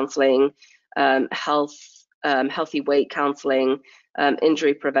nutrition, counseling, healthy weight counseling,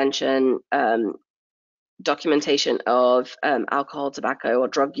 injury prevention, documentation of alcohol, tobacco, or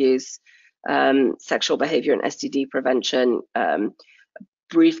drug use, sexual behavior and STD prevention,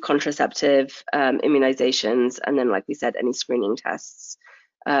 brief contraceptive immunizations, and then, like we said, any screening tests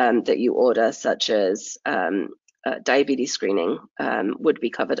that you order, such as diabetes screening, would be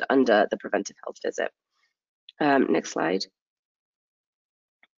covered under the preventive health visit. Next slide.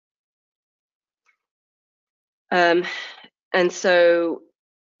 And so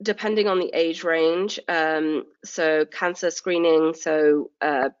depending on the age range, so cancer screening, so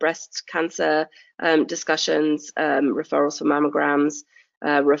breast cancer discussions, referrals for mammograms,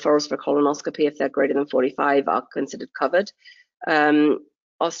 referrals for colonoscopy if they're greater than 45 are considered covered.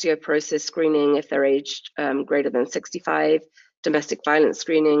 Osteoporosis screening if they're aged greater than 65, domestic violence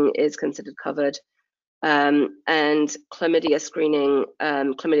screening is considered covered. And chlamydia screening,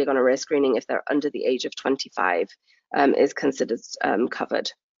 chlamydia gonorrhea screening if they're under the age of 25 is considered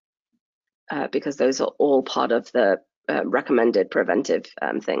covered because those are all part of the recommended preventive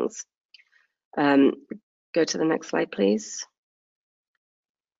things. Go to the next slide, please.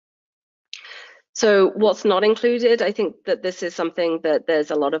 So what's not included, I think that this is something that there's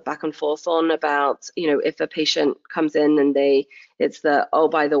a lot of back and forth on about, you know, if a patient comes in and it's the, oh,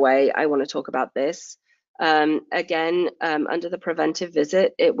 by the way, I want to talk about this. Again, under the preventive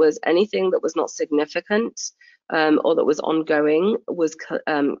visit, it was anything that was not significant or that was ongoing was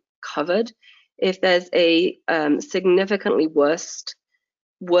covered. If there's a significantly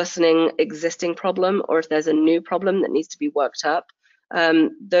worsening existing problem, or if there's a new problem that needs to be worked up,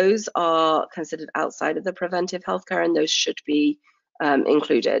 those are considered outside of the preventive healthcare, and those should be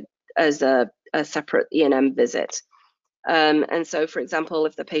included as a separate E&M visit. And so, for example,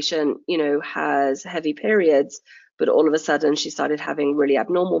 if the patient, you know, has heavy periods, but all of a sudden she started having really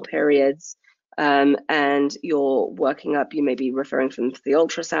abnormal periods, and you're working up, you may be referring them to the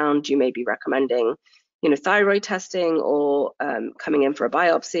ultrasound, you may be recommending, you know, thyroid testing or coming in for a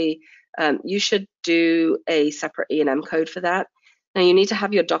biopsy. You should do a separate E&M code for that. Now you need to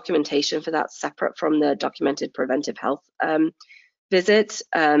have your documentation for that separate from the documented preventive health visit.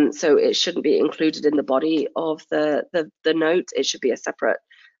 So it shouldn't be included in the body of the note. It should be a separate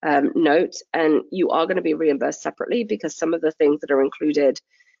note, and you are going to be reimbursed separately because some of the things that are included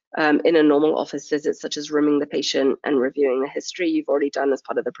in a normal office visit, such as rooming the patient and reviewing the history, you've already done as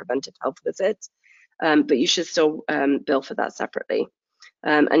part of the preventive health visit, but you should still bill for that separately.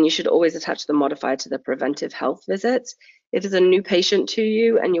 And you should always attach the modifier to the preventive health visit. If it's a new patient to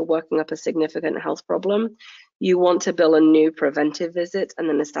you and you're working up a significant health problem, you want to bill a new preventive visit and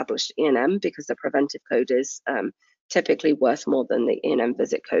then establish E&M, because the preventive code is typically worth more than the E&M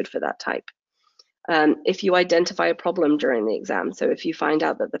visit code for that type. If you identify a problem during the exam, so if you find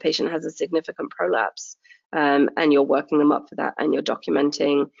out that the patient has a significant prolapse and you're working them up for that and you're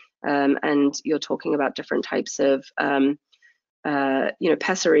documenting and you're talking about different types of you know,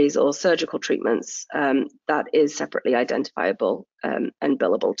 pessaries or surgical treatments, that is separately identifiable and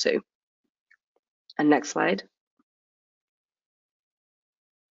billable too. And next slide.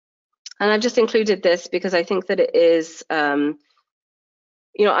 And I've just included this because I think that it is,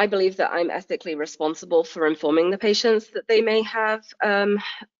 you know, I believe that I'm ethically responsible for informing the patients that they may have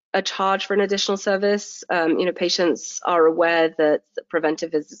a charge for an additional service. Patients are aware that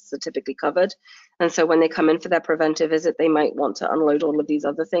preventive visits are typically covered, and so when they come in for their preventive visit, they might want to unload all of these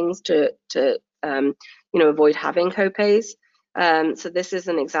other things to avoid having copays. So this is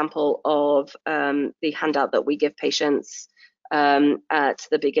an example of the handout that we give patients at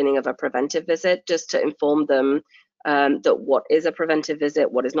the beginning of a preventive visit, just to inform them that what is a preventive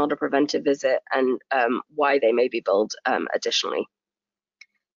visit, what is not a preventive visit, and why they may be billed additionally.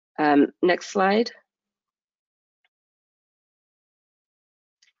 Next slide.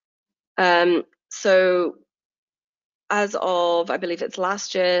 So as of, I believe it's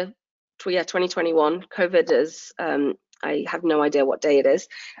last year, 2021, COVID is, I have no idea what day it is.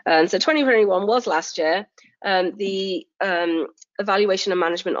 So 2021 was last year. The evaluation and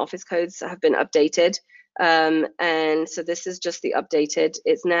management office codes have been updated. And so this is just the updated.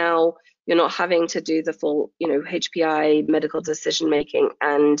 It's now, you're not having to do the full, HPI, medical decision making,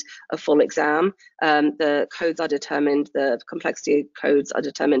 and a full exam. The codes are determined, the complexity codes are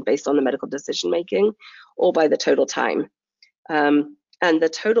determined based on the medical decision making or by the total time. And the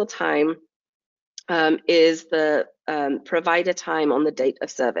total time is the provider time on the date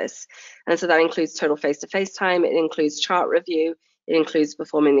of service. And so that includes total face-to-face time, it includes chart review, it includes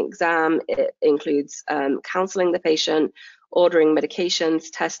performing the exam, it includes counseling the patient, ordering medications,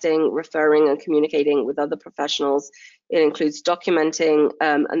 testing, referring and communicating with other professionals. It includes documenting,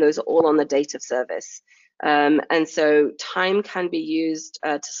 and those are all on the date of service. And so time can be used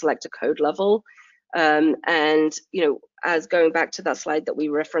to select a code level. And, as going back to that slide that we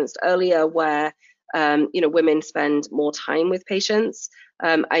referenced earlier, where women spend more time with patients,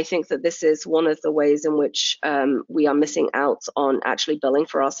 I think that this is one of the ways in which we are missing out on actually billing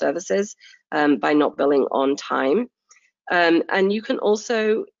for our services by not billing on time. And you can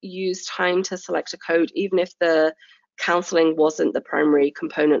also use time to select a code, even if the counseling wasn't the primary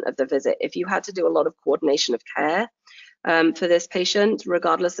component of the visit. If you had to do a lot of coordination of care for this patient,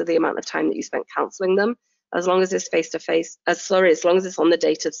 regardless of the amount of time that you spent counseling them, as long as it's face-to-face, as long as it's on the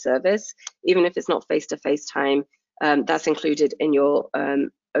date of service, even if it's not face-to-face time, that's included in your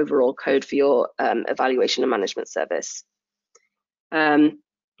overall code for your evaluation and management service.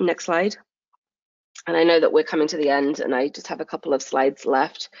 Next slide. And I know that we're coming to the end, and I just have a couple of slides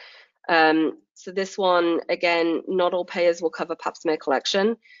left. So this one, again, not all payers will cover Pap smear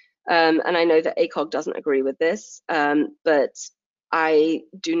collection. And I know that ACOG doesn't agree with this, but I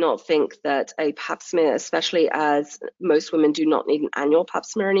do not think that a Pap smear, especially as most women do not need an annual Pap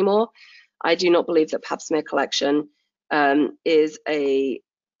smear anymore, I do not believe that Pap smear collection is a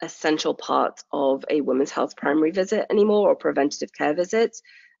essential part of a women's health primary visit anymore, or preventative care visit,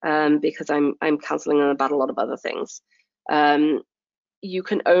 because I'm counseling them about a lot of other things. You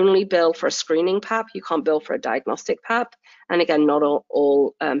can only bill for a screening PAP, you can't bill for a diagnostic PAP, and again, not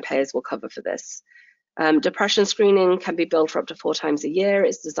all payers will cover for this. Depression screening can be billed for up to 4 times a year.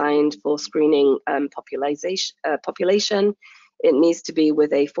 It's designed for screening population. It needs to be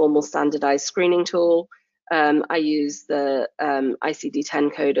with a formal standardized screening tool. I use the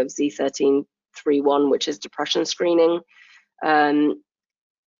ICD-10 code of Z1331, which is depression screening.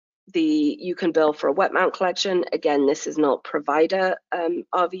 You can bill for a wet mount collection. Again, this is not provider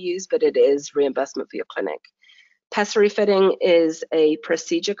RVUs, but it is reimbursement for your clinic. Pessary fitting is a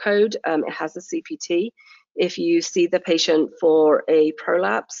procedure code. It has a CPT. If you see the patient for a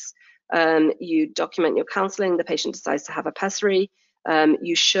prolapse, you document your counseling, the patient decides to have a pessary,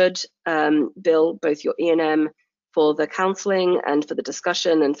 you should bill both your E&M for the counseling and for the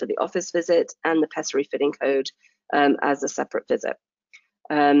discussion and for the office visit, and the pessary fitting code as a separate visit.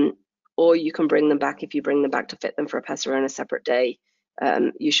 Or you can bring them back. If you bring them back to fit them for a pessary on a separate day,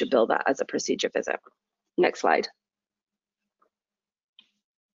 you should bill that as a procedure visit. Next slide.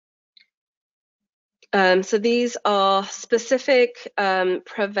 So these are specific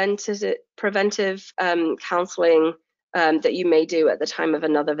preventive counseling that you may do at the time of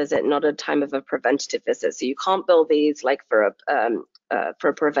another visit, not at the time of a preventative visit. So you can't bill these like for a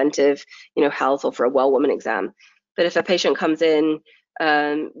preventive, health, or for a well woman exam. But if a patient comes in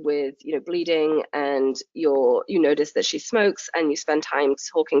with bleeding, and you notice that she smokes, and you spend time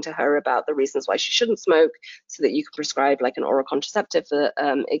talking to her about the reasons why she shouldn't smoke, so that you can prescribe like an oral contraceptive, for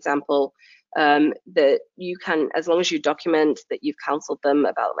example, that you can, as long as you document that you've counseled them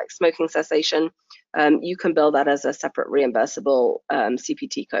about like smoking cessation, you can bill that as a separate reimbursable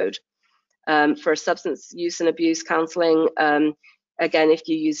CPT code. For substance use and abuse counseling, again, if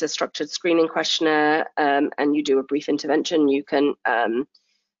you use a structured screening questionnaire and you do a brief intervention, you can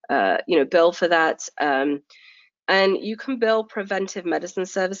bill for that. And you can bill preventive medicine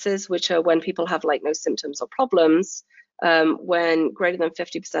services, which are when people have like no symptoms or problems, When greater than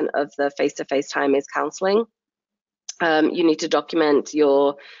 50% of the face-to-face time is counseling, you need to document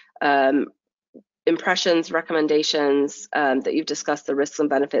your impressions, recommendations, that you've discussed the risks and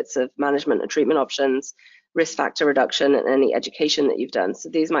benefits of management and treatment options, risk factor reduction, and any education that you've done. So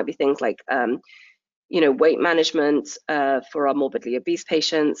these might be things like weight management for our morbidly obese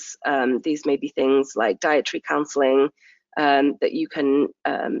patients. These may be things like dietary counseling, that you can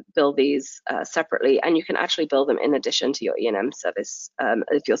bill these separately, and you can actually bill them in addition to your E&M service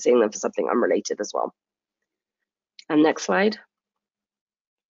if you're seeing them for something unrelated as well. And next slide.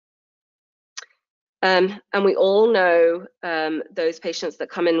 And we all know those patients that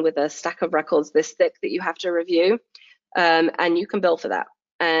come in with a stack of records this thick that you have to review, and you can bill for that.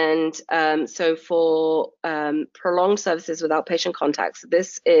 And so for prolonged services without patient contacts,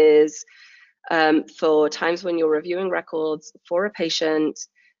 this is for times when you're reviewing records for a patient,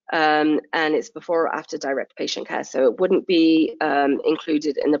 and it's before or after direct patient care. So it wouldn't be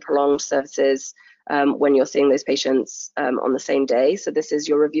included in the prolonged services when you're seeing those patients on the same day. So this is,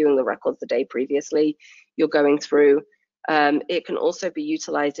 you're reviewing the records the day previously, you're going through. It can also be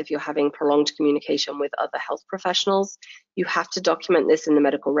utilized if you're having prolonged communication with other health professionals. You have to document this in the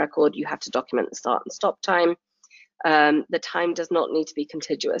medical record. You have to document the start and stop time. The time does not need to be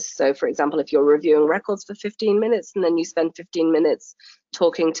contiguous. So for example, if you're reviewing records for 15 minutes and then you spend 15 minutes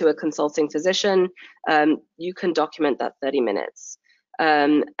talking to a consulting physician, you can document that 30 minutes.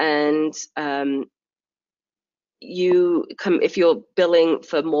 If you're billing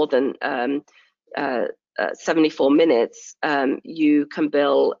for more than 74 minutes, you can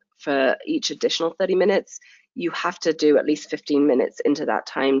bill for each additional 30 minutes. You have to do at least 15 minutes into that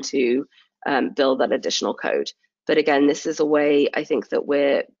time to bill that additional code. But again, this is a way I think that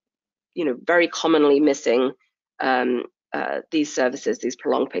we're, very commonly missing these services, these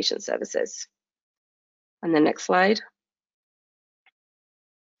prolonged patient services. And the next slide.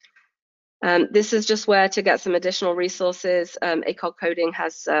 This is just where to get some additional resources. ACOG Coding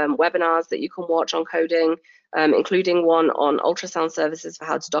has webinars that you can watch on coding, including one on ultrasound services for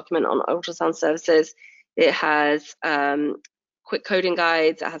how to document on ultrasound services. It has quick coding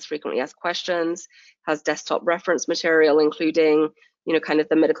guides, it has frequently asked questions, has desktop reference material, including, kind of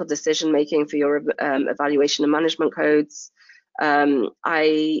the medical decision making for your evaluation and management codes.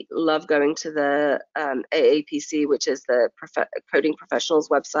 I love going to the AAPC, which is the coding professionals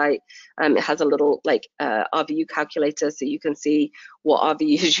website. It has a little RVU calculator, so you can see what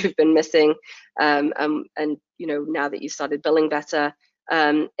RVUs you've been missing, and now that you've started billing better.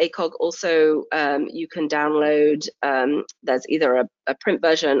 ACOG also, you can download, there's either a print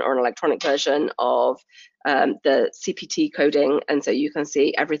version or an electronic version of the CPT coding, and so you can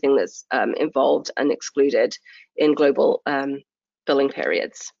see everything that's involved and excluded in global billing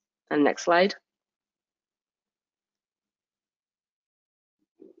periods. And next slide.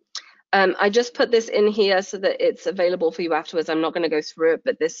 I just put this in here so that it's available for you afterwards. I'm not going to go through it,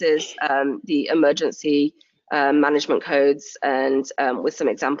 but this is the emergency management codes, and with some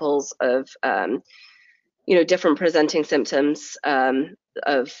examples of different presenting symptoms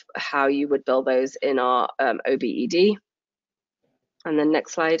of how you would bill those in our OBED. And then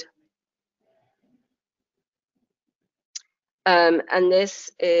next slide. And this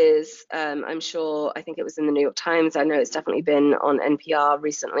is, I'm sure, I think it was in the New York Times, I know it's definitely been on NPR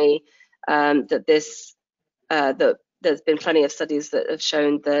recently, that there's been plenty of studies that have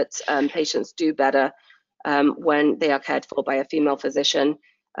shown that patients do better when they are cared for by a female physician.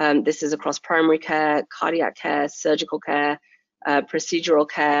 This is across primary care, cardiac care, surgical care, procedural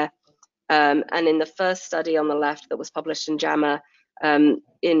care. And in the first study on the left that was published in JAMA,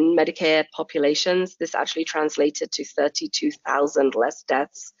 in Medicare populations, this actually translated to 32,000 less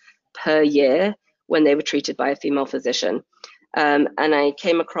deaths per year when they were treated by a female physician. And I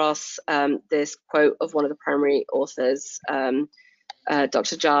came across this quote of one of the primary authors,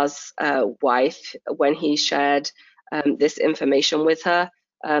 Dr. Jar's wife, when he shared this information with her.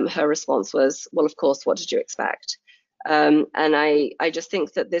 Her response was, well, of course, what did you expect? And I just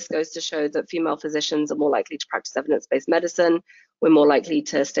think that this goes to show that female physicians are more likely to practice evidence-based medicine. We're more likely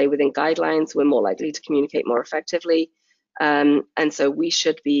to stay within guidelines. We're more likely to communicate more effectively. And so we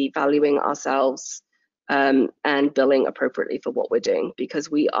should be valuing ourselves and billing appropriately for what we're doing,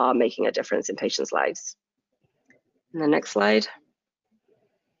 because we are making a difference in patients' lives. And the next slide.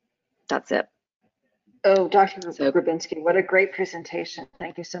 That's it. Oh, Dr. Grabinski, what a great presentation.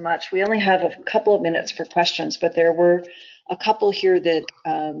 Thank you so much. We only have a couple of minutes for questions, but there were a couple here that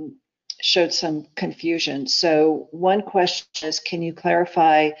showed some confusion. So one question is, can you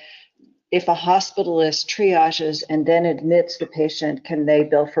clarify, if a hospitalist triages and then admits the patient, can they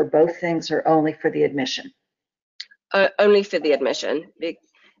bill for both things or only for the admission? Only for the admission.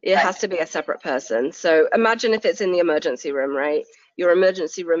 It has to be a separate person. So imagine if it's in the emergency room, right? Your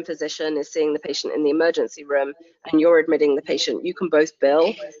emergency room physician is seeing the patient in the emergency room and you're admitting the patient. You can both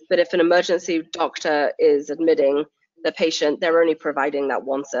bill, but if an emergency doctor is admitting the patient, they're only providing that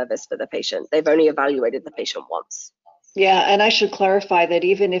one service for the patient. They've only evaluated the patient once. Yeah, and I should clarify that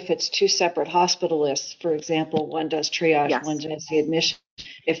even if it's two separate hospitalists, for example, one does triage, Yes. One does the admission,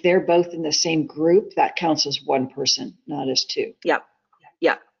 if they're both in the same group, that counts as one person, not as two. Yeah.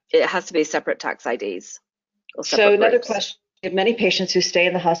 It has to be separate tax IDs. So another question, we have many patients who stay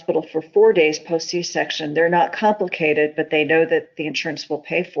in the hospital for 4 days post C-section. They're not complicated, but they know that the insurance will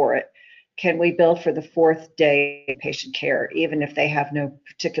pay for it. Can we bill for the 4th day of patient care, even if they have no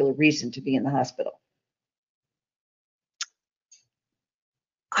particular reason to be in the hospital?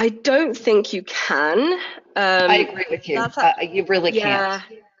 I don't think you can. I agree with you. You really can't.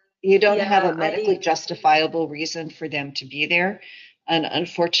 You don't have a medically justifiable reason for them to be there. And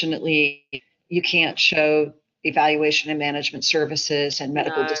unfortunately, you can't show evaluation and management services and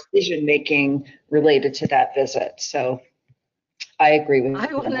medical decision making related to that visit. So I agree with you.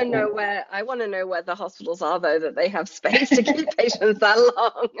 I want to know where the hospitals are, though, that they have space to keep patients that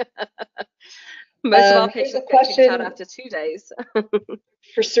long. Most of our patients get kicked out after 2 days.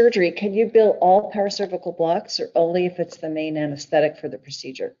 For surgery, can you bill all paracervical blocks or only if it's the main anesthetic for the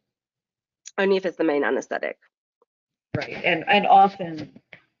procedure? Only if it's the main anesthetic. Right, and often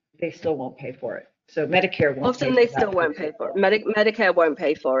they still won't pay for it. So Medicare won't. Often they still won't pay for it. Medicare won't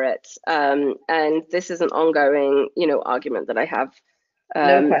pay for it, and this is an ongoing, argument that I have.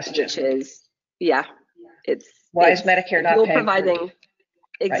 No question. Which is, it's why is Medicare not paying providing? For it?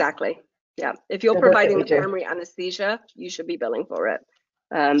 Exactly. Right. Yeah, if you're providing the primary anesthesia, you should be billing for it.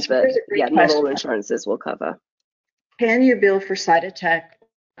 But not all insurances will cover. Can you bill for Cytotec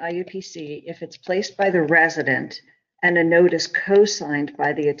IUPC if it's placed by the resident and a note is co-signed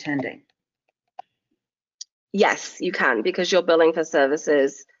by the attending? Yes, you can, because you're billing for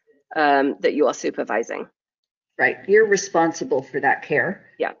services that you are supervising. Right, you're responsible for that care.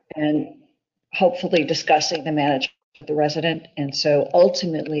 Yeah. And hopefully discussing the management of the resident. And so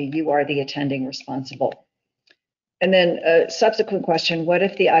ultimately you are the attending responsible. And then a subsequent question, what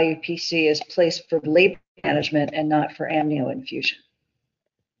if the IUPC is placed for labor management and not for amnio infusion?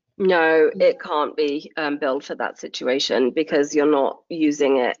 No, it can't be billed for that situation because you're not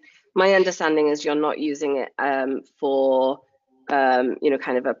using it. My understanding is you're not using it for,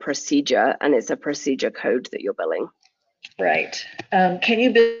 kind of a procedure, and it's a procedure code that you're billing. Right. Can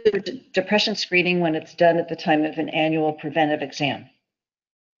you bill depression screening when it's done at the time of an annual preventive exam?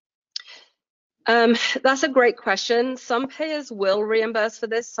 That's a great question. Some payers will reimburse for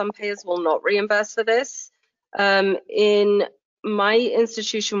this. Some payers will not reimburse for this. In my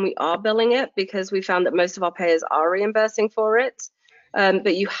institution, we are billing it because we found that most of our payers are reimbursing for it.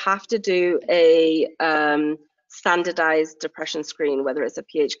 But you have to do a standardized depression screen, whether it's a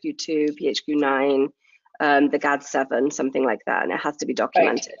PHQ-2, PHQ-9, the GAD-7, something like that, and it has to be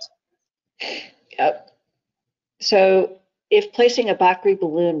documented. Right. Yep. So if placing a Bakri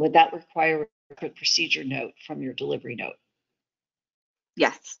balloon, would that require a procedure note from your delivery note?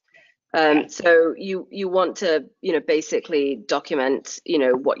 Yes. So you want to, basically document,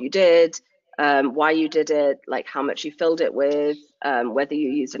 what you did, why you did it, like how much you filled it with, whether you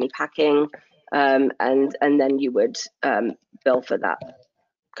used any packing, and then you would bill for that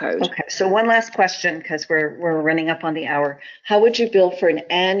code. Okay, so one last question, because we're running up on the hour. How would you bill for an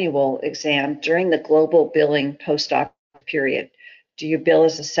annual exam during the global billing post-op period? Do you bill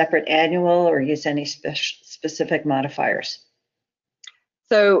as a separate annual or use any specific modifiers?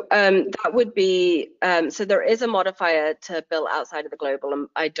 So that would be, so there is a modifier to bill outside of the global, and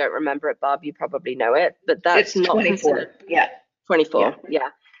I don't remember it, Bob, you probably know it, but that's it's not 24. Considered. Yeah. 24, yeah.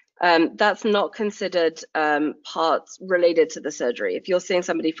 That's not considered parts related to the surgery. If you're seeing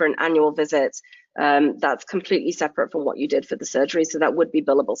somebody for an annual visit, that's completely separate from what you did for the surgery, so that would be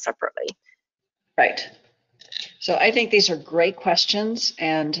billable separately. Right. So I think these are great questions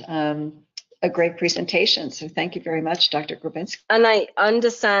and a great presentation. So thank you very much, Dr. Grabinski. And I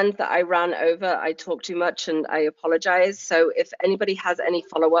understand that I ran over, I talked too much, and I apologize. So if anybody has any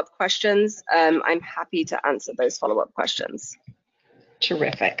follow-up questions, I'm happy to answer those follow-up questions.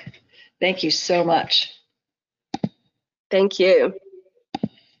 Terrific. Thank you so much. Thank you.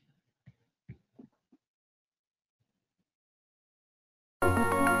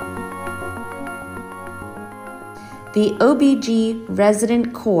 The OBG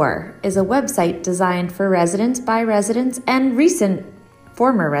Resident Core is a website designed for residents, by residents, and recent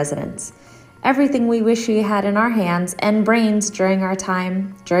former residents. Everything we wish we had in our hands and brains during our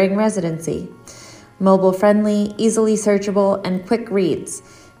time during residency. Mobile friendly, easily searchable, and quick reads.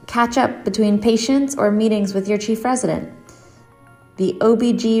 Catch up between patients or meetings with your chief resident. The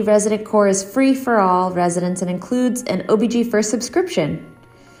OBG Resident Core is free for all residents and includes an OBG First subscription.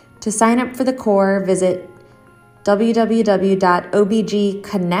 To sign up for the core, visit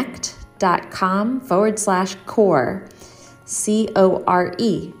www.obgconnect.com/core, CORE,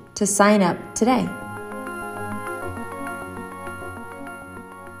 to sign up today.